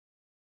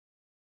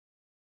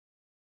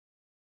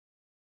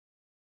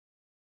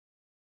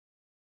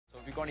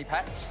Have you got any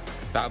pets?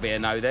 That'll be a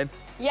no, then.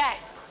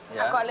 Yes,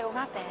 Yeah? I've got a little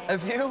rabbit.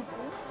 Have you?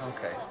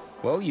 OK.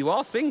 Well, you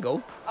are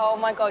single. Oh,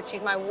 my God,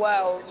 she's my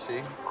world. Is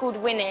she? Called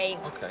Winnie.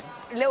 OK.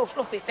 A little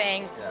fluffy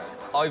thing. Yeah.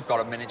 I've got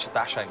a miniature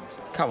dachshund.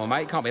 Come on,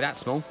 mate, can't be that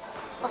small.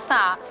 What's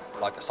that?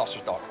 Like a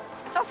sausage dog.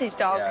 A sausage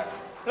dog? Yeah.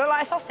 Look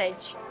like a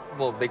sausage?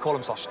 Well, they call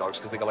them sausage dogs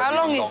because they got like How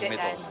long really is long it,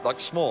 middles. then? Like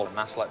small, and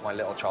that's like my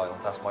little child.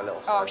 That's my little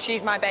Oh, son.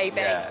 she's my baby.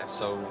 Yeah,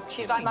 so...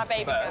 She's like my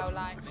baby bird. girl,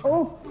 like.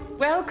 Oh,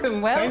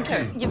 welcome,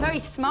 welcome. You're very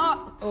smart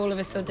all of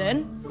a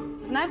sudden.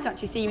 It's nice to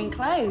actually see you in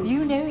clothes.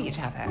 You know each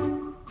other.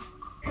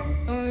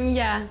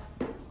 Yeah.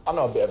 I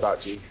know a bit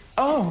about you.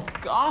 Oh,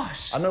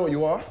 gosh. I know what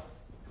you are.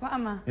 What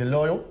am I? You're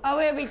loyal. Oh,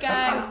 here we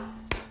go.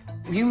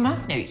 You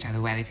must know each other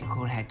well if you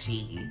call her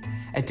G.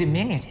 A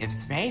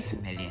diminutive's very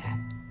familiar.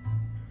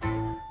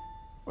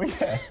 Well,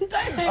 yeah. Don't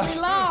make me I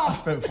laugh.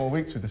 spent 4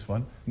 weeks with this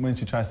one. When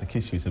she tries to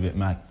kiss you, it's a bit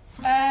mad.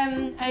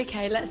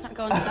 OK, let's not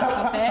go on to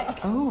that topic.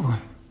 Oh.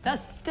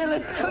 That's still a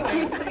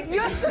touchy...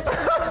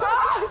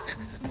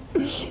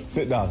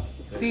 Sit down.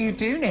 So you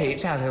do know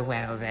each other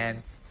well,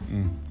 then?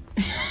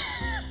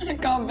 I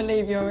can't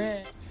believe you're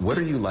here. What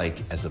are you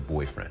like as a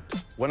boyfriend?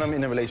 When I'm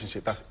in a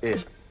relationship, that's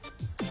it.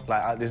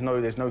 Like, there's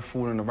no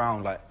fooling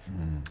around, like...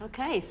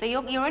 OK, so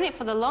you're in it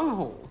for the long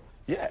haul?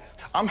 Yeah.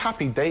 I'm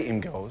happy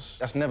dating girls.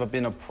 That's never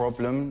been a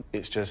problem.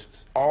 It's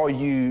just, are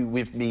you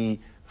with me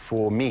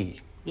for me?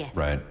 Yes.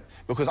 Right.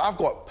 Because I've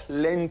got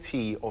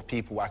plenty of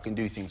people I can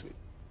do things with,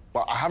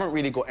 but I haven't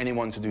really got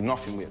anyone to do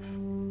nothing with.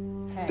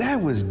 Okay.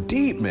 That was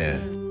deep,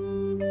 man.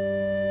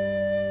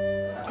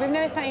 We've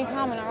never spent any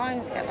time on our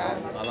own together.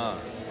 I know.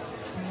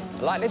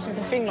 Like, this is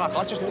the thing, like,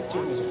 I just looked at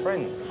you as a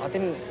friend. I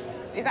didn't...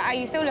 Is that how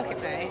you still look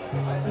at me?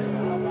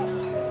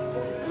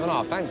 No,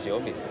 I fancy you,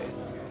 obviously.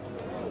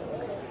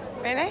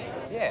 Really?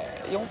 Yeah,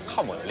 you're...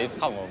 Come on, Liv,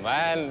 come on,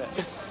 man.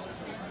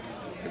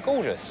 You're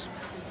gorgeous.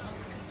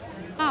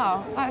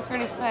 Oh, that's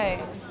really sweet.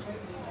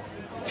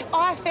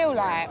 I feel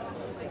like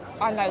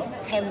I know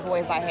 10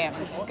 boys like him.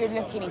 He's good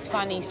looking, he's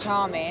funny, he's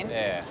charming.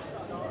 Yeah.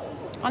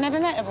 I never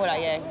met a boy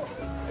like you.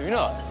 Have you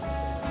not?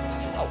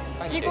 Oh,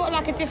 thank you. You've got,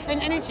 like, a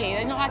different energy.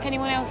 You're not like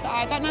anyone else that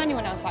I don't know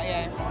anyone else like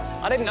you.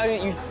 I didn't know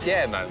that you...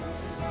 Yeah, man.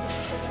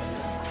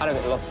 Kind of a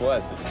bit lost for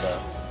words, to be fair.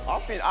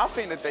 I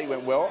think the date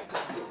went well.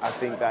 I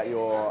think that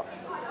you're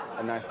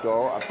a nice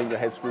girl. I think your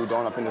head's screwed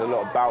on. I think there's a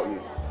lot about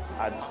you.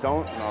 I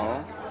don't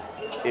know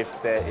if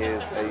there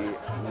is a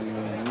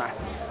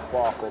massive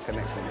spark or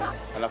connection.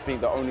 And I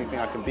think the only thing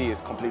I can be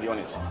is completely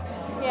honest.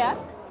 Yeah.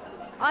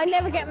 I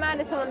never get mad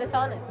at someone that's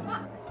honest.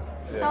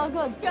 It's Yeah. all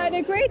good. I had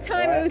a great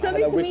time. Right. It was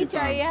lovely Had a to meet wicked you.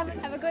 time. Yeah.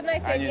 Have a good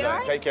night, And baby. you all know,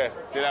 right? take care.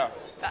 See you now.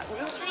 That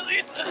was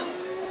really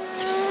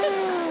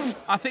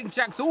I think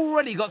Jack's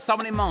already got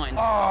someone in mind.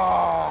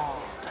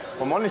 Oh.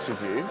 If I'm honest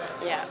with you,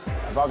 Yeah.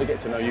 I'd rather get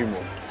to know you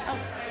more. Oh,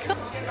 cool.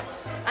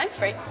 I'm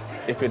free.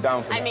 If you're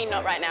down for I that. mean,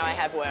 not right now. I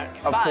have work.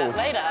 Of but course.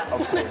 later.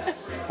 Of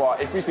course.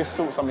 But if we could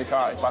sort something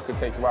out, if I could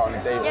take you out on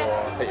a date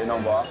Yeah. or take your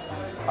number,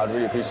 I'd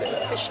really appreciate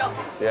that. For sure.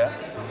 Yeah?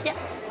 Yeah.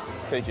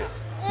 Take it.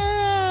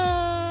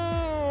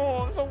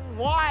 Oh, so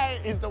why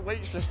is the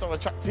waitress so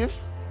attractive?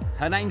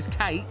 Her name's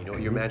Kate. You know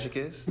what your magic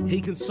is?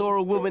 He can saw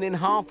a woman in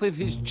half with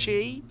his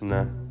chi.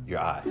 No. Your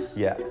eyes.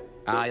 Yeah.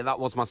 That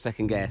was my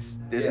second guess.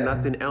 There's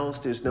nothing else,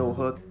 there's no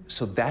hook.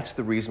 So that's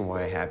the reason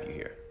why I have you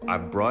here. I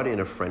brought in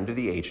a friend of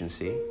the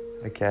agency.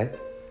 Okay.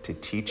 To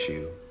teach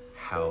you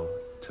how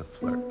to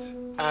flirt.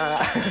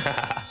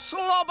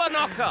 Slobber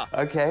knocker!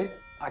 Okay.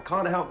 I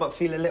can't help but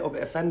feel a little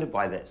bit offended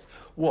by this.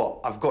 What?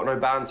 I've got no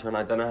banter and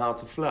I don't know how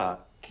to flirt?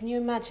 Can you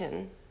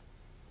imagine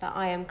that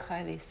I am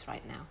Kylie's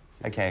right now?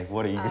 Okay,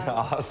 what are you going to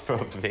ask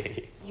from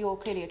me? You're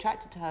clearly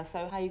attracted to her, so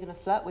how are you going to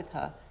flirt with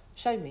her?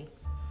 Show me.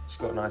 She's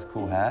got nice,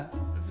 cool hair,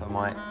 so I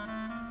might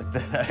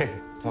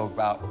talk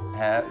about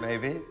hair,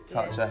 maybe,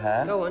 touch her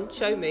hair. Go on,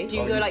 show me. Do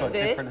you Oh, go you've like got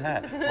this? different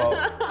hair.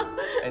 Well,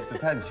 it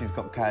depends. She's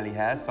got curly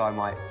hair, so I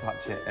might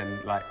touch it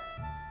and, like,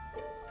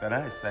 don't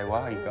know, say,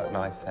 wow, you've got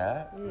nice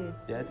hair.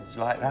 Yeah, did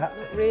you like that?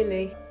 Not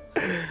really.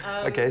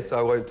 Okay, so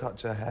I won't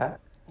touch her hair.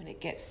 When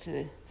it gets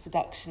to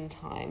seduction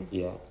time,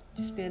 Yeah.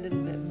 just be a little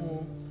bit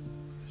more...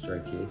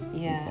 Strokey.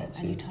 Yeah, touchy.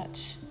 and you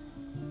touch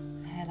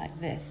her hair like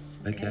this.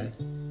 Okay.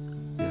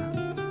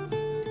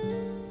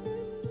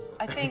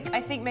 I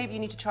think maybe you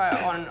need to try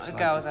it on a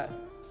girl that...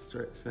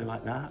 So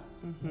like that?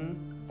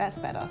 That's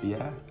better.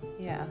 Yeah.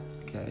 Yeah.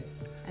 Okay.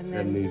 And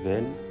Then then... move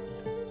in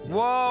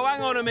Whoa,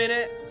 hang on a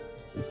minute.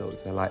 and talk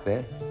to her like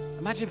this.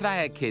 Imagine if they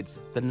had kids.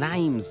 The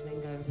names.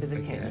 Then go for the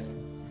kiss.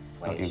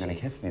 Oh, you're going to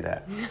kiss me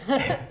there.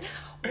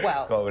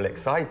 Well... Got all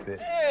excited.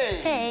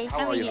 Hey,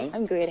 how are you?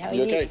 I'm good. How are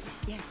you? okay?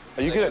 Yes.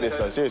 Are you good at this,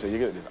 though? Seriously, are you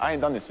good at this? I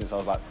ain't done this since I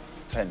was, like,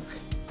 10.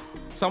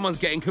 Someone's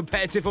getting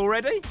competitive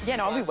already? Yeah,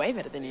 no, I'll be way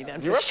better than you then.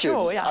 You for reckon?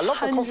 Sure, yeah, I love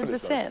the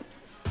confidence, though. 100%.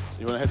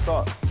 You want a head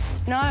start?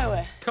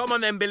 No. Come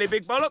on then, Billy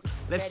Big Bollocks.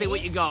 Let's see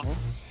what you got.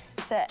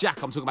 Set.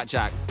 Jack, I'm talking about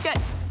Jack. Good.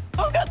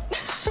 Oh, God.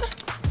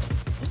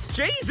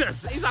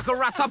 Jesus, he's like a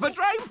rat up a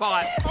drain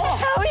pipe.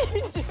 How are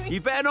you doing?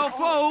 You better not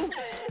fall.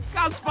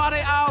 Go spot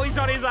it. Oh, he's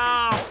on his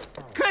ass.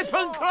 Clip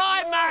and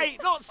climb, mate!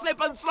 Not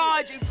slip and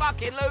slide, you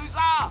fucking loser!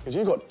 Because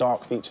you've got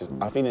dark features.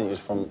 I think that you was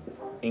from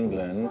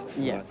England.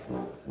 Yeah.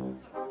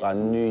 I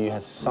knew you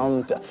had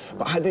some,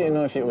 but I didn't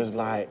know if it was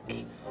like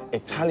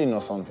Italian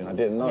or something. I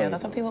didn't know. Yeah,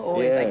 that's what people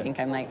always like, think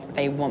I'm like.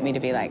 They want me to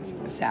be like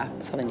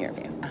Southern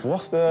European.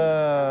 What's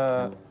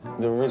the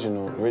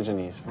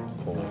origines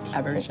called?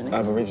 Aborigines.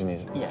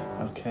 Aborigines.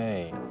 Yeah.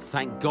 Okay.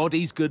 Thank God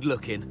he's good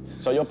looking.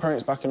 So your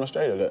parents back in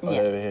Australia, or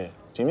over here?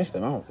 Do you miss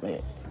them? Oh,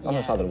 mate,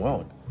 other side of the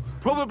world.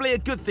 Probably a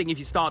good thing if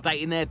you start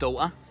dating their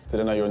daughter. Did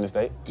they know you were in this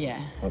date?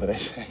 Yeah. What did they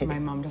say? My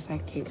mum just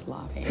like keeps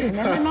laughing. And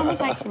then my mum was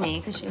like to me,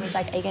 because she was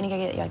like, are you gonna go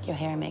get like your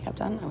hair and makeup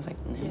done? I was like,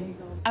 no.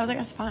 I was like,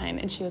 that's fine.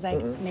 And she was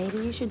like, maybe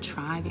you should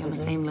try be on the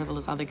same level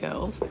as other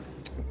girls.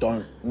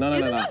 Don't.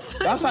 No. So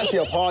that's actually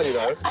a party,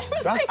 though.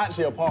 That's like...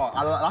 actually a part.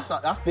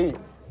 That's deep.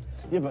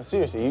 Yeah, but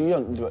seriously, you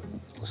don't.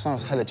 It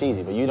sounds hella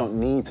cheesy, but you don't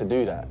need to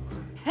do that.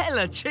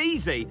 Hella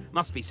cheesy.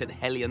 Must be St.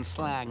 Hellion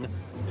slang.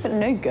 But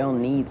no girl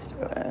needs to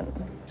do it.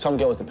 Some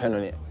girls depend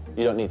on it.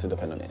 You don't need to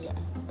depend on it. Yeah.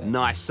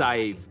 Nice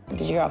save.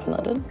 Did you grow up in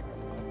London?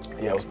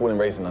 Yeah, I was born and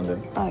raised in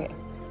London. Oh,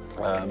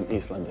 okay.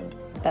 East London.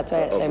 That's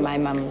where, so my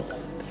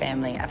mum's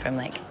family are from,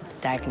 like,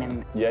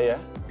 Dagenham. Yeah.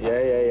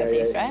 That's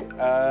east,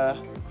 right?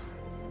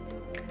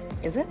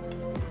 Is it?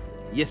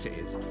 Yes, it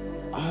is.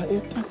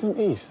 Is Dagenham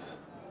east?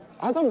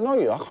 I don't know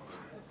you.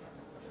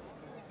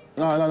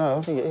 No, I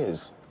don't think it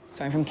is.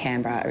 So I'm from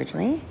Canberra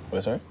originally.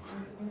 Where, sorry?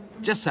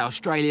 Just say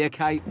Australia,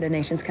 Kate. The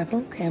nation's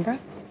capital, Canberra.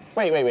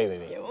 Wait.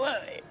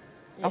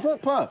 I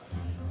thought Perth.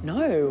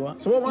 No.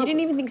 So what? You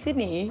didn't even think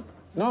Sydney?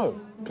 No,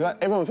 because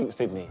everyone thinks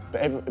Sydney,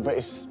 but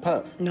it's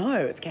Perth. No,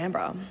 it's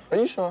Canberra. Are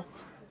you sure?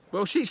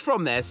 Well, she's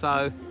from there,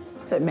 so...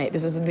 So, mate,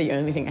 this isn't the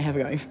only thing I have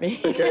going for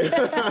me. Okay.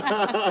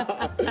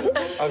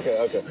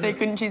 Okay. They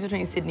couldn't choose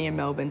between Sydney and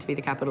Melbourne to be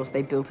the capital, so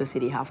they built a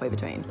city halfway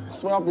between. I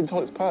swear I've been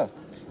told it's Perth.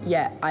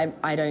 Yeah,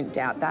 I don't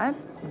doubt that.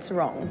 It's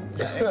wrong.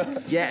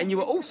 Yeah, and you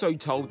were also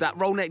told that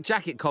roll neck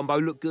jacket combo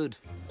looked good.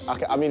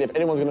 Okay, I mean, if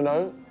anyone's gonna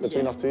know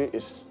between us two,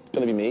 it's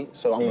gonna be me,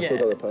 so I'm gonna still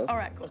go with Perth. All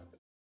right, cool.